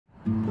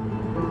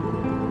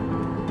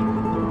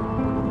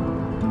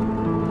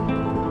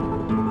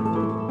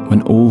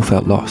When all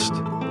felt lost,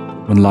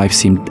 when life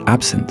seemed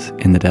absent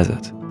in the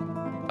desert,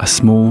 a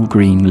small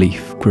green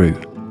leaf grew.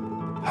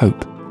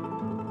 Hope.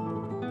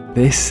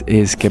 This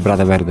is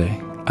Quebrada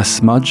Verde, a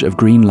smudge of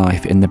green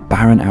life in the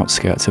barren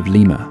outskirts of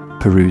Lima,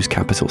 Peru's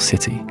capital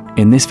city.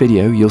 In this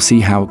video, you'll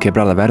see how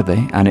Quebrada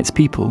Verde and its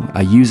people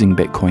are using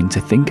Bitcoin to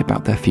think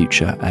about their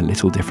future a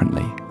little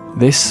differently.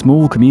 This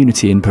small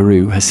community in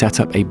Peru has set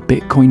up a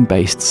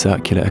Bitcoin-based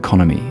circular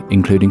economy,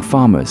 including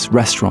farmers,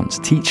 restaurants,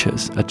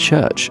 teachers, a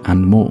church,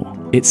 and more.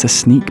 It's a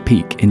sneak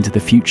peek into the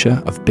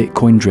future of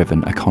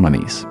Bitcoin-driven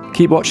economies.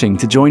 Keep watching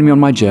to join me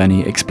on my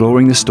journey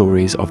exploring the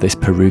stories of this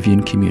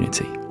Peruvian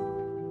community.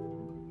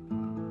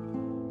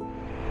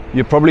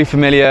 You're probably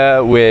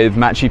familiar with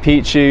Machu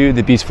Picchu,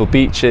 the beautiful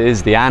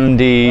beaches, the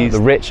Andes,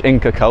 the rich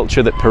Inca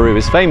culture that Peru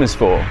is famous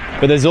for.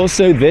 But there's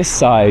also this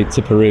side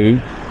to Peru,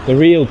 the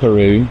real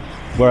Peru,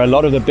 where a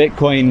lot of the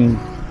Bitcoin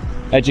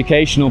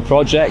educational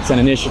projects and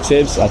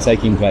initiatives are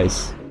taking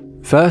place.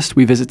 First,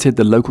 we visited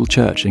the local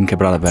church in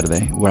Quebrada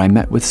Verde, where I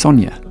met with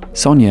Sonia.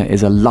 Sonia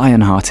is a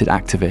lion-hearted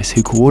activist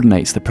who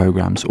coordinates the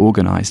programs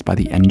organized by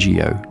the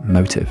NGO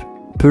Motiv.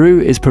 Peru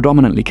is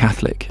predominantly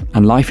Catholic,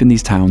 and life in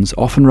these towns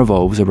often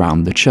revolves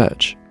around the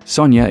church.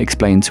 Sonia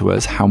explained to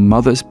us how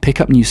mothers pick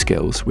up new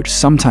skills which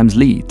sometimes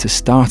lead to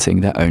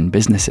starting their own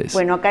businesses.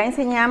 Bueno, acá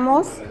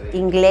enseñamos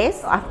inglés,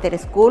 after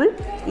school,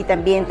 y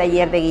también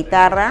taller de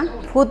guitarra,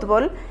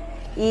 fútbol,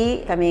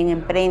 y también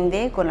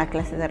emprende con las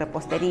clases de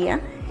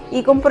repostería,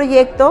 y con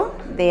proyecto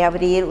de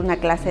abrir una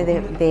clase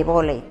de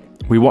vóley.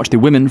 We watched the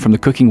women from the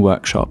cooking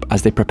workshop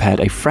as they prepared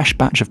a fresh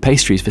batch of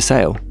pastries for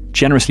sale,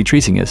 generously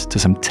treating us to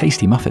some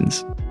tasty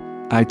muffins.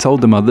 I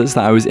told the mothers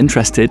that I was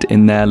interested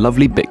in their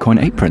lovely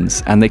Bitcoin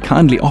aprons, and they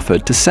kindly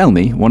offered to sell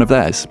me one of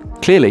theirs.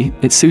 Clearly,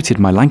 it suited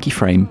my lanky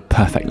frame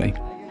perfectly.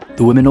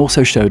 The women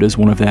also showed us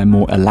one of their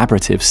more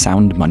elaborative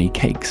sound money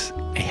cakes,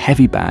 a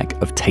heavy bag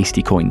of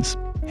tasty coins.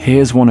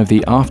 Here's one of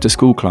the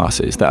after-school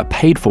classes that are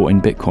paid for in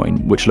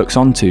Bitcoin, which looks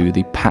onto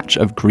the patch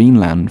of green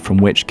land from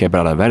which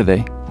Quebrada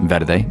Verde,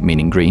 verde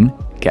meaning green,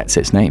 gets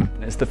its name.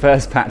 It's the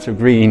first patch of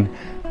green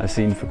I've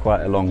seen for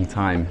quite a long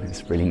time.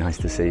 It's really nice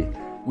to see.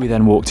 We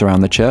then walked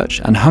around the church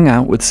and hung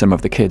out with some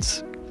of the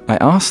kids. I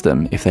asked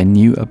them if they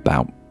knew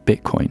about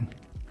Bitcoin.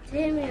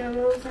 Sí, mi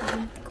mamá usa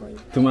Bitcoin.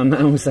 ¿Tu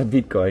mamá usa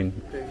Bitcoin?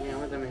 Sí, mi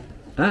mamá también.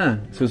 Ah,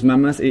 sus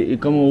mamás. ¿Y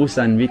cómo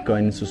usan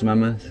Bitcoin sus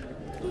mamás?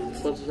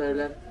 Por su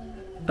celular.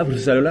 Ah, por su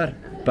celular.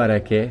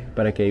 ¿Para qué?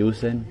 ¿Para qué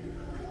usen?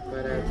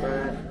 Para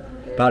pagar.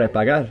 Para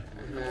pagar.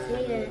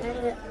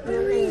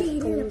 Sí,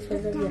 como un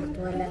sueldo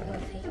virtual, algo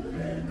así.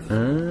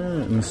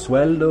 Ah, un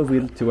sueldo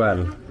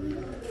virtual.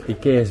 ¿Y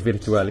qué es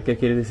virtual? ¿Qué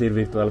quiere decir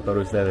virtual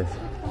para ustedes?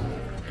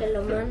 Que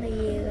lo manda y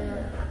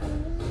llega.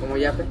 Como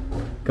yape.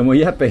 Como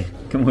yape.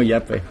 Como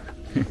yape.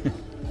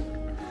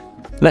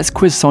 Let's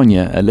quiz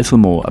Sonia a little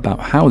more about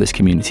how this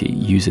community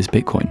uses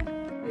Bitcoin.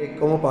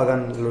 ¿Cómo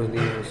pagan los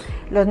niños?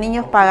 Los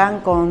niños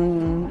pagan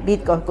con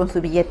Bitcoin, con su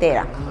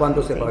billetera.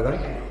 ¿Cuánto se pagan?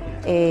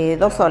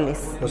 2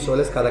 soles. 2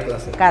 soles cada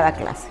clase. Cada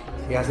clase.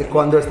 ¿Y hace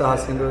cuándo estás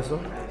haciendo eso?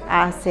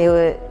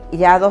 Hace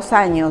ya 2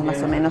 años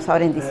más o menos,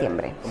 ahora en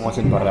diciembre. ¿Cómo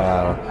hacen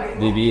para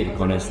vivir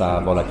con esta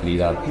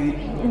volatilidad?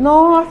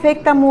 No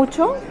afecta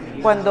mucho.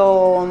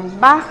 Cuando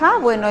baja,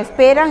 bueno,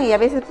 esperan y a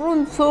veces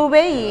 ¡pum!,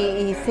 sube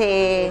y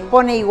se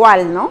pone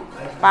igual, ¿no?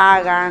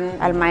 Pagan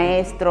al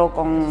maestro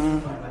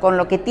con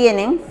lo que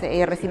tienen.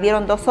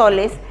 Recibieron 2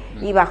 soles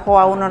y bajó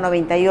a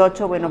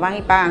 1.98, bueno, van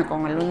y pagan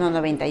con el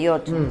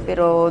 1.98,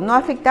 pero no ha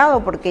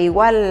afectado porque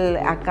igual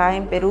acá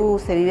en Perú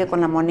se vive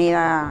con la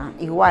moneda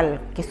igual,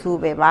 que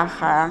sube,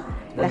 baja,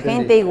 la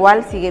gente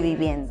igual sigue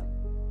viviendo.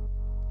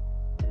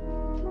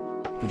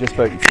 We just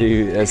spoke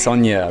to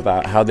Sonia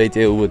about how they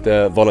deal with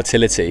the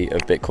volatility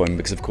of Bitcoin,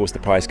 because of course the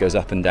price goes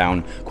up and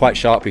down quite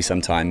sharply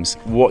sometimes.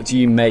 What do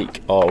you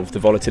make of the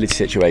volatility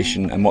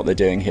situation and what they're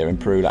doing here in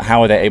Peru? Like,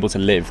 how are they able to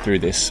live through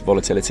this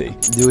volatility?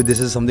 Dude, this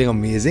is something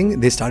amazing.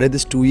 They started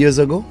this 2 years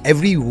ago.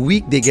 Every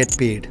week they get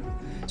paid.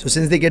 So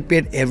since they get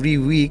paid every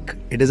week,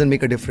 it doesn't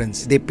make a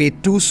difference. They pay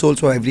 2 sols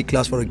for every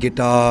class for a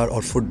guitar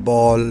or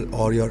football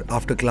or your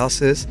after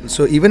classes.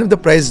 So even if the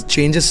price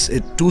changes,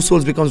 2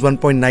 sols becomes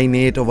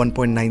 1.98 or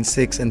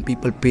 1.96 and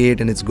people pay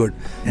it and it's good.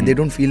 And they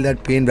don't feel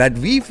that pain that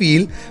we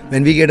feel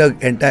when we get an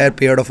entire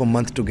payout of a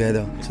month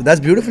together. So that's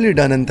beautifully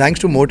done, and thanks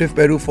to Motiv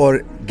Peru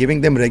for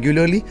giving them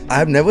regularly. I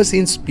have never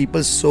seen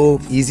people so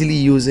easily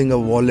using a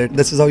wallet.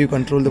 This is how you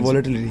control the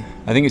volatility.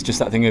 I think it's just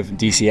that thing of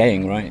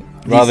DCAing, right?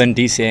 Rather than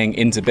DCAing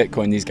into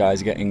Bitcoin, these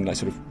guys are getting like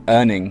sort of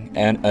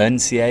earn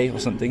CA or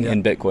something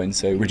in Bitcoin,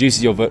 so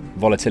reduces your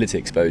volatility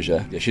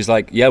exposure. She's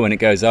like, yeah, when it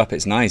goes up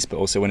it's nice, but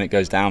also when it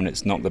goes down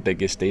it's not the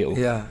biggest deal.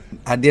 Yeah,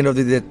 at the end of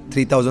the day,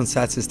 3,000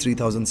 sats is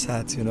 3,000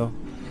 sats, you know.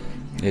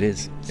 It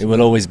is. It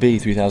will always be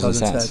 3,000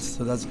 sats.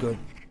 So that's good.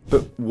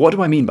 But what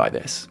do I mean by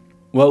this?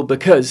 Well,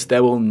 because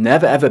there will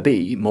never ever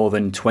be more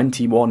than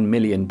 21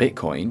 million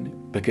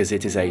Bitcoin, because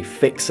it is a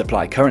fixed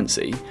supply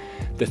currency,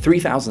 the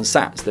 3,000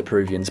 sats that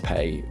Peruvians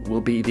pay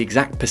will be the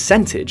exact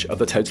percentage of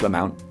the total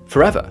amount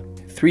forever.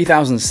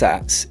 3,000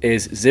 sats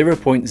is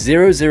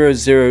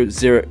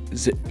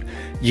 0.00000,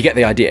 you get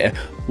the idea,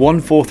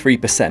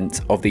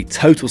 143% of the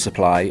total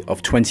supply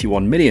of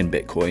 21 million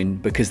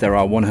Bitcoin, because there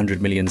are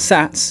 100 million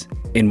sats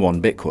in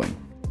one Bitcoin.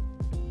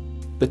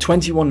 The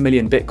 21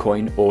 million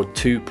Bitcoin, or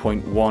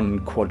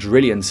 2.1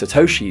 quadrillion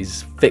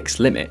Satoshis fixed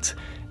limit,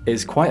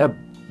 is quite a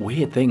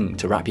weird thing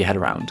to wrap your head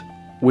around.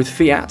 With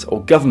fiat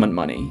or government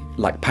money,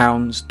 like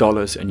pounds,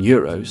 dollars and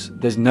euros,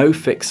 there's no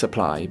fixed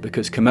supply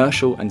because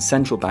commercial and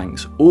central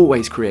banks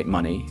always create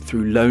money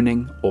through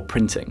loaning or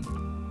printing.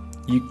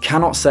 You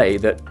cannot say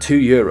that 2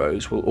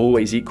 euros will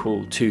always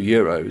equal 2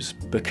 euros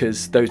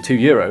because those 2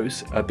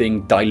 euros are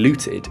being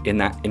diluted in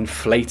that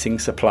inflating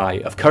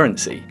supply of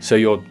currency. So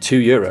your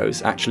 2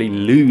 euros actually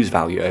lose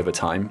value over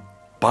time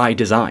by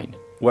design.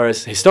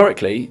 Whereas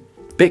historically,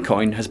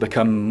 Bitcoin has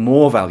become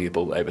more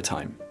valuable over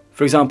time.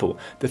 For example,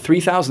 the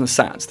 3,000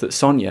 sats that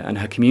Sonia and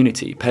her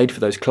community paid for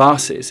those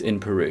classes in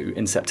Peru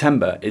in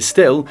September is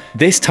still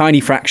this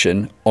tiny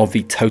fraction of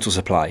the total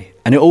supply,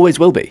 and it always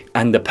will be.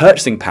 And the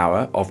purchasing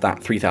power of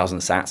that 3,000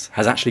 sats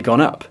has actually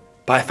gone up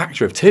by a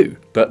factor of 2.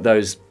 But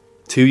those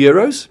 2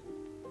 euros?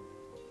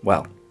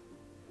 Well.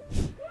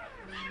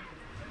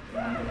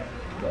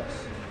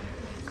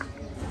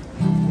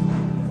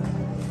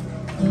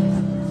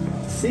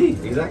 Sí,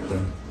 exacto.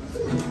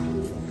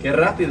 Qué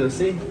rápido,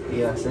 sí.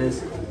 Y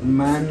haces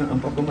un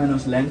poco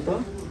menos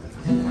lento.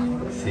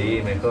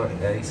 Sí, mejor.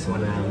 Ahí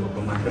suena un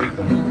poco más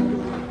rico.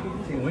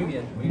 Sí, muy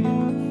bien, muy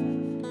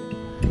bien.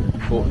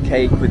 Bought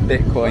cake with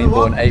Bitcoin,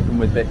 bought an apron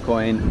with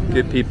Bitcoin.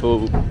 Good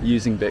people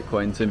using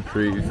Bitcoin to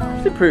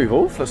improve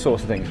all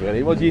sorts of things,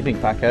 really. What do you think,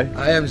 Paco?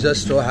 I am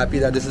just so happy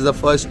that this is the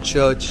first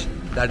church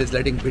that is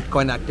letting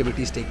Bitcoin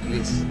activities take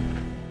place.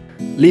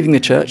 Leaving the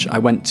church, I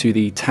went to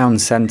the town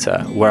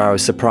centre, where I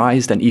was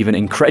surprised and even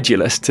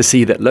incredulous to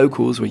see that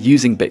locals were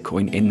using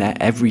Bitcoin in their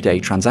everyday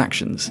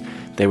transactions.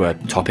 They were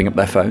topping up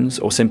their phones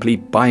or simply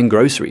buying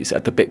groceries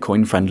at the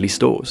Bitcoin-friendly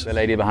stores. The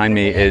lady behind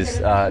me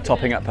is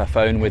topping up her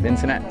phone with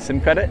internet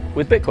SIM credit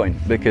with Bitcoin,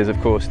 because of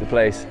course the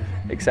place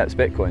accepts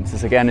Bitcoin. So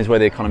this again is where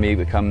the economy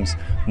becomes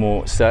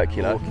more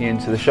circular. Walking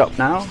into the shop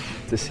now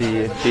to see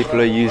if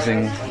people are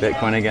using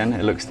Bitcoin again.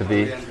 It looks to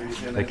be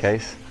the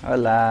case.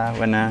 Hola,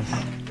 buenas.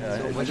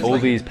 All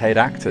these paid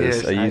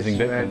actors are using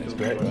Bitcoin. It's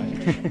great,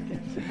 right?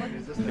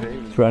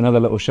 For another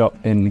little shop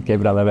in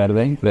Quebrada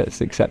Verde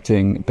that's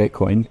accepting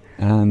Bitcoin.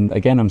 And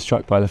again, I'm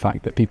struck by the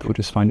fact that people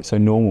just find it so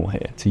normal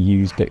here to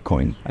use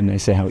Bitcoin. And they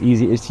say how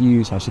easy it is to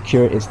use, how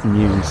secure it is to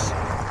use,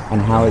 and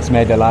how it's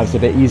made their lives a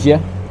bit easier.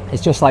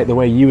 It's just like the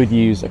way you would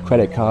use a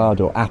credit card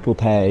or Apple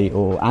Pay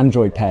or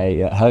Android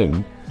Pay at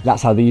home.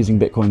 That's how they're using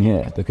Bitcoin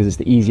here, because it's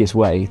the easiest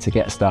way to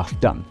get stuff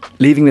done.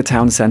 Leaving the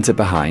town centre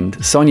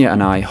behind, Sonia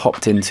and I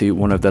hopped into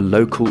one of the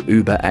local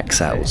Uber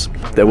XLs.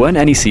 There weren't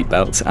any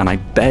seatbelts and I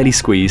barely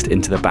squeezed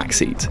into the back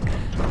seat.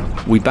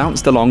 We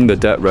bounced along the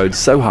dirt road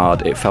so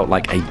hard it felt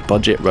like a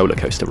budget roller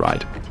coaster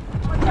ride.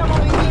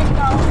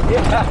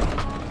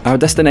 Our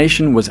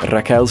destination was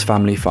Raquel's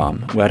family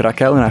farm, where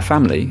Raquel and her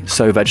family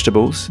sow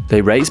vegetables,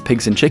 they raise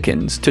pigs and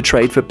chickens to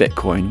trade for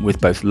Bitcoin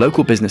with both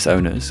local business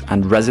owners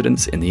and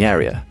residents in the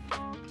area.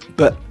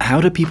 But how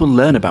do people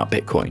learn about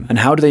Bitcoin? And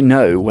how do they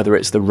know whether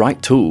it's the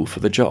right tool for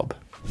the job?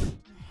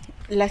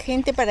 La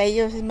gente, para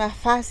ellos es más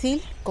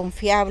fácil,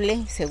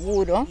 confiable,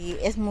 seguro y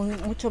es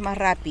mucho más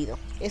rápido.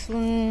 Es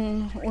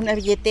una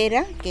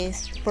billetera que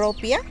es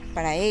propia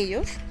para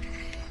ellos.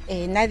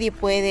 Nadie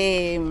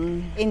puede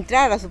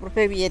entrar a su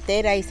propia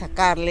billetera y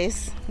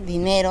sacarles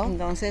dinero.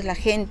 Entonces la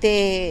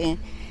gente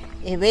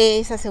ve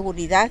esa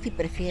seguridad y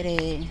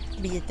prefiere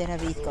billetera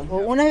Bitcoin.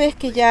 Una vez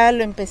que ya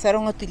lo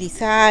empezaron a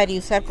utilizar y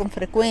usar con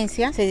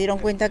frecuencia, se dieron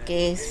cuenta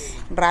que es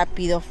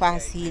rápido,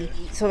 fácil,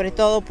 y sobre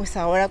todo pues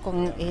ahora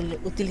con la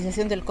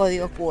utilización del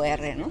código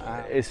QR, ¿no?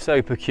 It's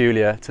so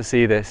peculiar to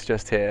see this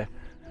just here.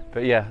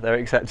 But yeah, they're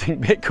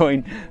accepting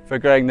Bitcoin for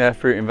growing their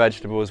fruit and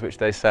vegetables, which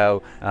they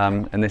sell.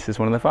 And this is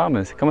one of the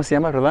farmers. ¿Cómo se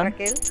llama, Rodan?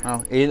 Raquel.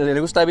 Oh, ¿y le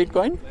gusta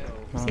Bitcoin?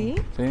 Sí,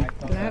 Sí,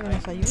 claro,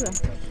 nos ayuda.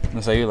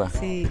 nos ayuda.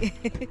 Sí.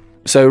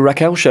 So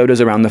Raquel showed us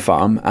around the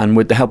farm, and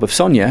with the help of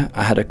Sonia,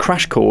 I had a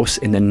crash course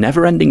in the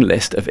never-ending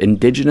list of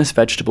indigenous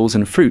vegetables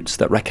and fruits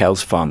that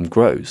Raquel's farm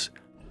grows.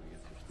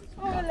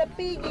 Hola,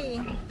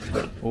 Piggy.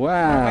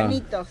 Wow.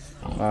 Bonitos.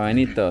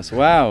 Bonitos.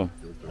 Wow.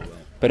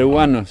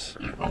 Peruanos.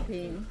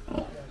 Sí.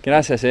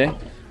 Gracias,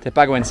 Te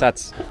pago en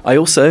sats. I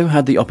also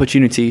had the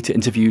opportunity to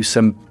interview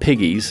some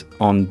piggies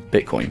on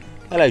Bitcoin.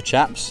 Hello,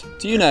 chaps.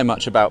 Do you know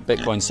much about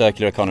Bitcoin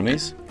circular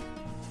economies?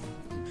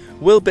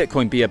 Will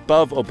Bitcoin be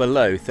above or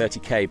below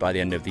 30k by the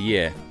end of the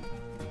year?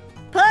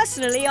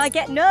 Personally, I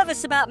get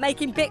nervous about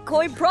making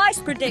Bitcoin price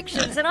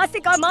predictions and I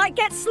think I might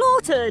get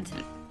slaughtered.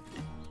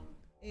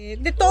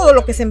 De todo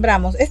lo que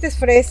sembramos. Este es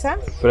fresa.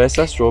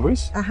 Fresa,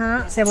 strawberries.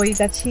 Ajá,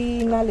 cebollita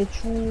china,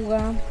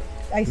 lechuga.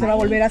 Ahí se va a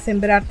volver a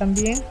sembrar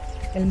también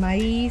el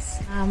maíz.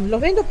 Los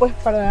vendo pues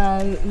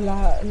para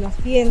las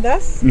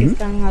tiendas que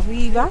están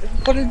arriba.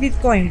 Por el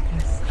Bitcoin,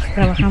 pues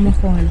trabajamos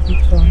con el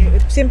Bitcoin.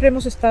 Siempre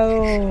hemos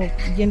estado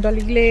yendo a la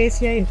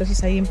iglesia y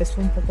entonces ahí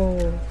empezó un poco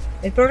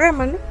el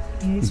programa, ¿no?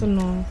 Y eso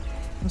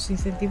nos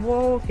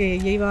incentivó que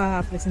ella iba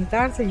a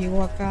presentarse,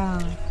 llegó acá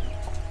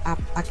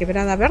a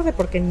Quebrada Verde,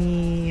 porque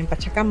ni en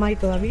Pachacama hay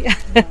todavía.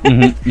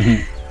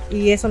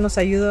 Y eso nos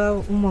ayuda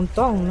un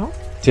montón, ¿no?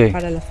 Sí.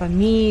 Para las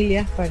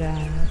familias, para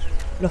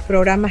los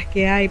programas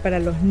que hay para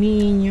los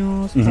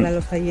niños, para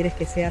los talleres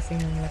que se hacen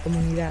en la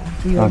comunidad.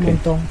 Ayuda un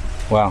montón.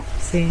 Wow.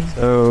 Sí.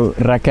 So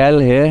Raquel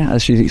here,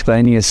 as she's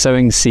explaining, is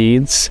sowing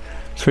seeds,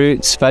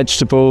 fruits,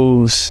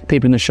 vegetables.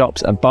 People in the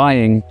shops are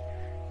buying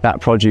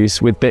that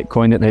produce with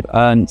Bitcoin that they've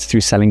earned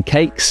through selling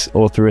cakes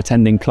or through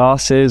attending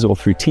classes or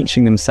through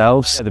teaching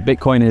themselves. The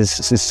Bitcoin is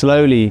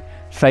slowly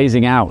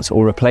phasing out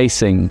or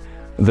replacing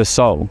the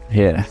soul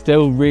here.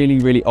 Still really,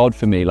 really odd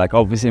for me. Like,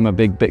 obviously I'm a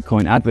big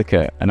Bitcoin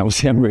advocate and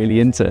obviously I'm really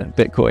into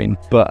Bitcoin,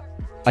 but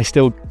I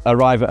still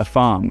arrive at a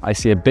farm, I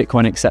see a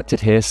Bitcoin accepted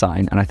here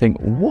sign and I think,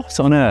 what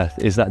on earth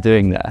is that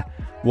doing there?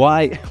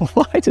 Why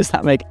does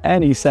that make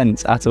any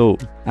sense at all?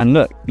 And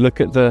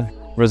look at the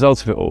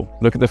result of it all.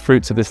 Look at the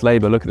fruits of this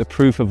labor. Look at the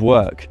proof of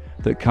work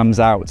that comes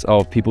out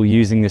of people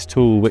using this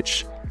tool,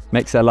 which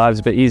makes their lives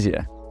a bit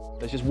easier.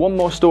 There's just one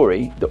more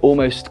story that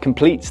almost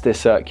completes this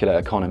circular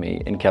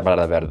economy in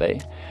Quebrada Verde,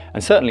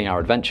 and certainly our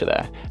adventure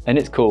there, and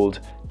it's called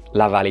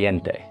La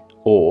Valiente,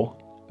 or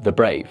the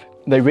Brave.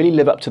 They really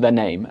live up to their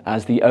name,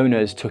 as the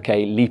owners took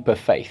a leap of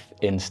faith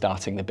in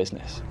starting the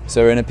business.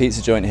 So we're in a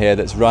pizza joint here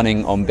that's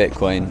running on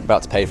Bitcoin,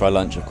 about to pay for our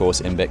lunch, of course,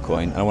 in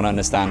Bitcoin. And I want to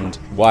understand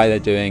why they're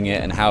doing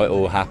it and how it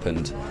all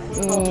happened.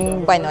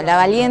 Bueno, La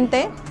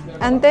Valiente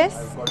antes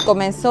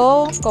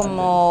comenzó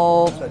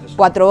como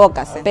Cuatro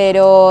Bocas,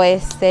 pero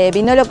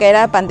vino lo que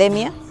era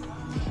pandemia,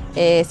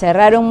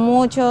 cerraron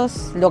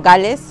muchos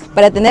locales.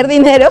 Para tener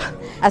dinero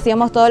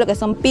hacíamos todo lo que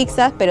son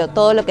pizzas, pero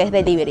todo lo que es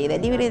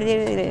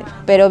delivery.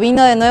 Pero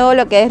vino de nuevo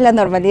lo que es la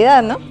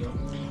normalidad, ¿no?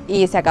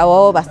 Y se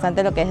acabó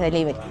bastante lo que es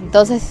delivery.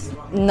 Entonces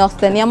nos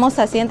teníamos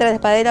así entre la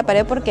espada y la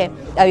pared porque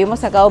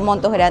habíamos sacado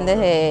montos grandes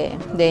de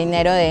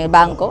dinero del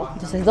banco.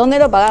 Entonces, ¿dónde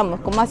lo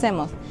pagamos? ¿Cómo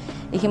hacemos?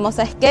 Dijimos,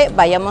 ¿sabes qué?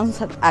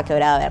 Vayamos a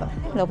Quebrada Verde.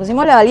 Lo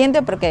pusimos La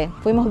Valiente porque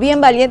fuimos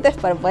bien valientes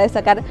para poder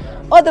sacar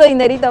otro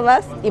dinerito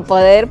más y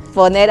poder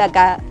poner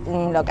acá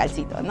un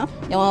localcito, ¿no?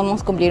 Ya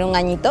vamos a cumplir un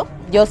añito.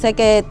 Yo sé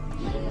que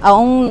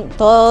aún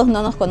todos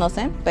no nos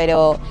conocen,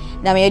 pero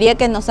la mayoría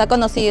que nos ha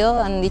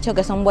conocido han dicho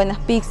que son buenas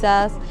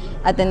pizzas,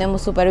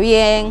 atendemos súper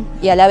bien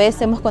y a la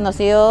vez hemos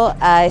conocido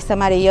a estas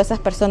maravillosas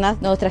personas.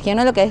 Nos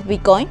trajeron lo que es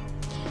Bitcoin.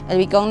 El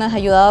Bitcoin nos ha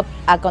ayudado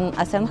a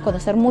hacernos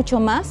conocer mucho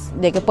más,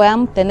 de que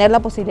puedan tener la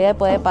posibilidad de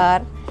poder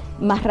pagar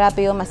más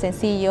rápido, más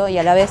sencillo y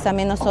a la vez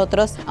también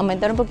nosotros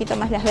aumentar un poquito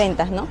más las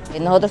ventas, ¿no?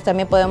 Nosotros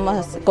también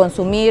podemos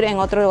consumir en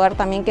otro lugar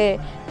también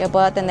que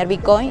pueda tener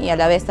Bitcoin y a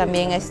la vez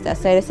también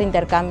hacer ese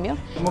intercambio.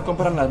 ¿Cómo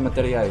compran las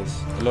materiales?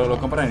 ¿Lo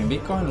compran en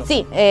Bitcoin?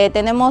 Sí,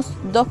 tenemos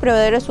dos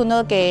proveedores,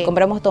 uno que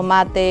compramos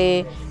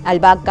tomate,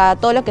 albahaca,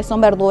 todo lo que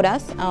son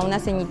verduras, a una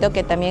ceñito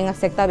que también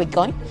acepta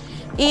Bitcoin.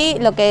 Y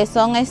lo que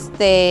son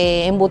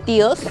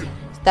embutidos,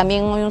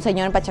 también hay un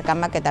señor en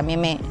Pachacama que también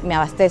me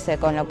abastece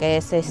con lo que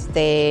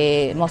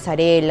es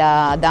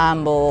mozzarella,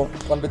 dambo.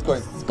 ¿Con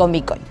Bitcoin? Con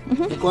Bitcoin.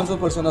 ¿Y cuántas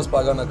personas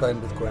pagan acá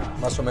en Bitcoin,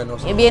 más o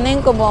menos?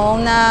 Vienen como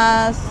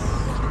unas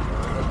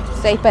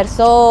 6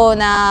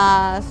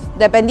 personas,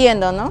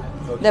 dependiendo, ¿no?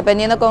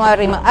 Dependiendo cómo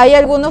arrima. Hay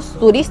algunos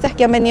turistas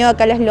que han venido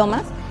acá a las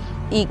lomas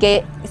y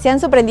que se han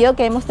sorprendido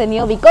que hemos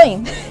tenido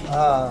Bitcoin.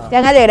 Se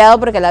han alegrado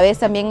porque a la vez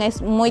también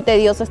es muy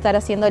tedioso estar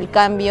haciendo el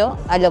cambio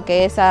a lo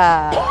que es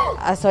a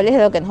soles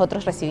de lo que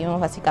nosotros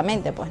recibimos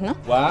básicamente, pues, ¿no?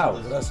 Wow,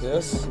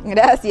 gracias.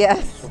 Gracias.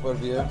 Súper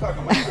bien.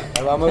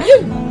 Ahí vamos.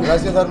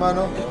 Gracias,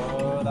 hermano.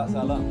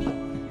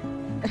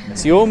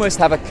 So you almost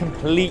have a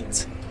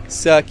complete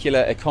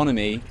circular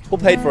economy, all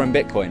paid for in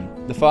Bitcoin.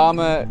 The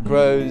farmer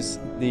grows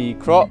the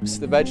crops,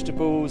 the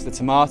vegetables, the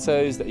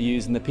tomatoes that are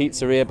used in the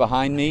pizzeria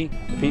behind me.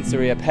 The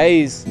pizzeria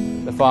pays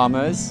the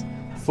farmers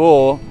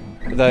for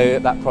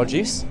that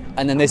produce,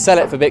 and then they sell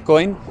it for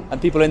Bitcoin, and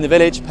people in the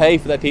village pay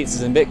for their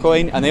pizzas in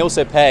Bitcoin, and they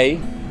also pay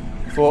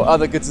for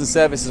other goods and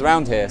services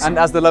around here. And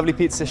as the lovely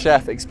pizza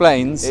chef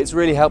explains, it's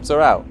really helped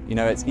her out. You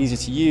know, it's easier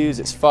to use,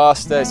 it's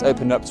faster, it's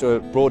opened up to a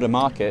broader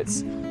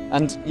markets.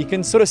 And you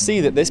can sort of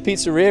see that this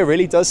pizzeria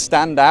really does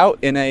stand out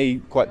in a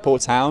quite poor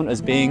town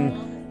as being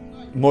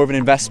more of an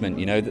investment.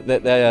 You know,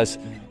 there's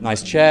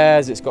nice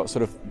chairs, it's got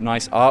sort of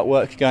nice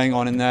artwork going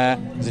on in there,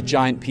 there's a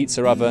giant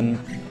pizza oven.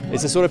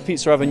 It's the sort of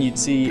pizza oven you'd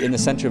see in the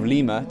center of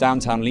Lima,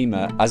 downtown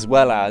Lima, as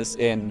well as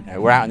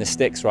we're out in the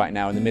sticks right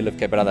now in the middle of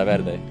Quebrada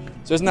Verde.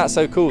 So isn't that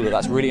so cool that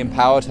that's really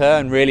empowered her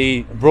and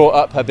really brought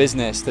up her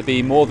business to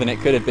be more than it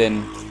could have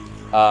been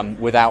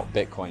without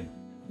Bitcoin?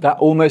 That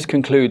almost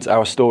concludes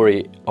our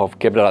story of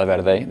Quebrada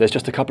Verde. There's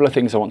just a couple of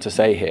things I want to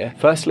say here.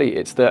 Firstly,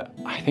 it's that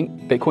I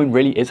think Bitcoin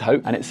really is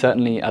hope, and it's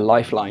certainly a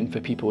lifeline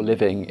for people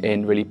living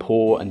in really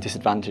poor and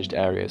disadvantaged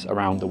areas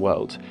around the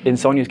world. In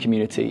Sonia's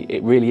community,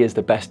 it really is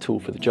the best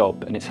tool for the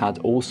job, and it's had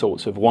all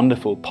sorts of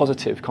wonderful,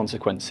 positive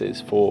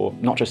consequences for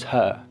not just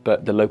her,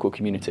 but the local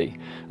community.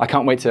 I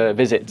can't wait to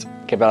visit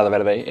Quebrada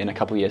Verde in a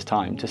couple of years'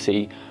 time to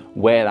see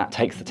where that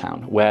takes the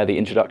town, where the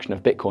introduction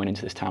of Bitcoin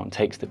into this town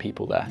takes the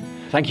people there.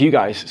 Thank you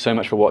guys so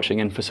much for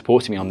watching and for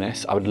supporting me on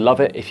this. I would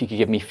love it if you could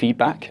give me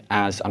feedback,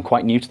 as I'm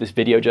quite new to this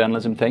video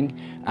journalism thing,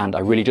 and I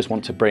really just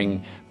want to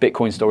bring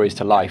Bitcoin stories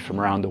to life from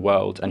around the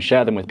world and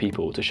share them with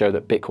people to show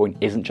that Bitcoin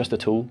isn't just a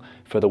tool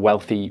for the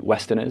wealthy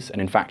Westerners, and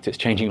in fact it's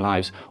changing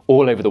lives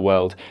all over the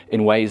world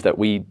in ways that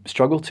we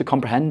struggle to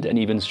comprehend and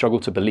even struggle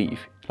to believe.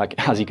 Like,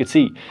 as you could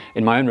see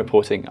in my own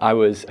reporting, I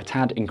was a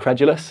tad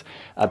incredulous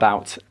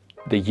about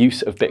the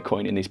use of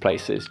Bitcoin in these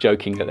places,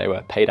 joking that they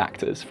were paid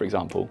actors, for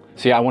example.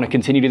 So yeah, I want to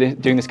continue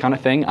doing this kind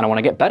of thing, and I want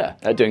to get better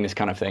at doing this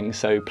kind of thing.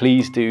 So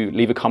please do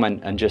leave a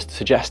comment and just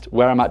suggest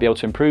where I might be able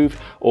to improve,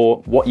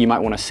 or what you might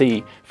want to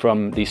see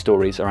from these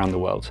stories around the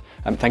world.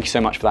 Thank you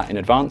so much for that in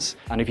advance.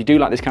 And if you do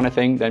like this kind of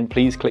thing, then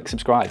please click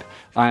subscribe.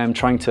 I am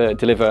trying to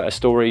deliver a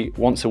story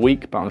once a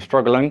week, but I'm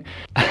struggling,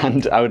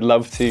 and I would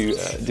love to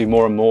do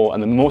more and more.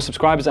 And the more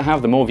subscribers I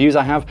have, the more views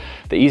I have,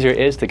 the easier it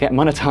is to get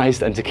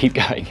monetized and to keep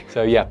going.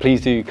 So yeah,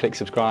 please do click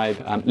subscribe,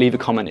 leave a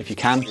comment if you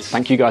can.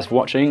 Thank you guys for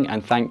watching,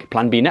 and thank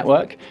Plan B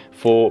Network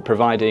for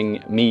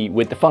providing me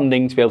with the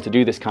funding to be able to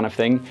do this kind of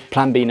thing.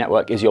 Plan B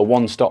Network is your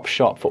one-stop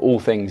shop for all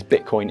things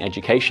Bitcoin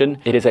education.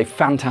 It is a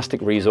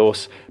fantastic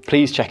resource.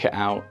 Please check it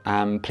out,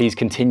 and please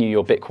continue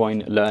your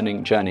Bitcoin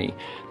learning journey.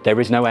 There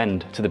is no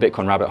end to the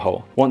Bitcoin rabbit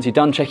hole. Once you're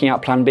done checking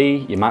out Plan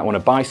B, you might want to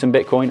buy some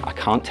Bitcoin. I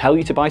can't tell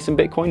you to buy some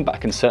Bitcoin, but I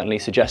can certainly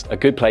suggest a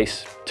good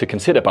place to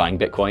consider buying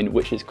Bitcoin,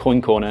 which is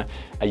Coin Corner,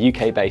 a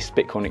UK-based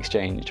Bitcoin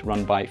exchange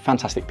run by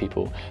fantastic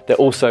people. They're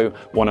also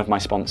one of my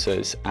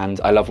sponsors, and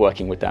I love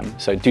working with them.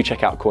 So do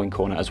check out Coin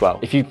Corner as well.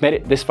 If you've made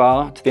it this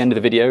far to the end of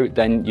the video,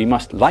 then you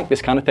must like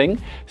this kind of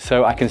thing.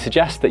 So I can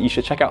suggest that you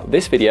should check out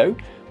this video.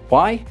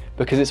 Why?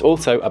 Because it's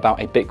also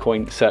about a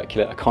Bitcoin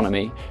circular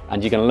economy,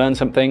 and you're going to learn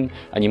something,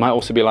 and you might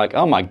also be like,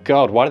 oh my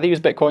God, why do they use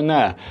Bitcoin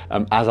there?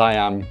 As I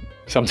am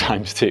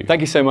sometimes too.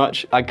 Thank you so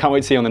much. I can't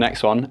wait to see you on the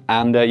next one.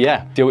 And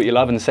yeah, do what you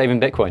love and save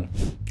in Bitcoin.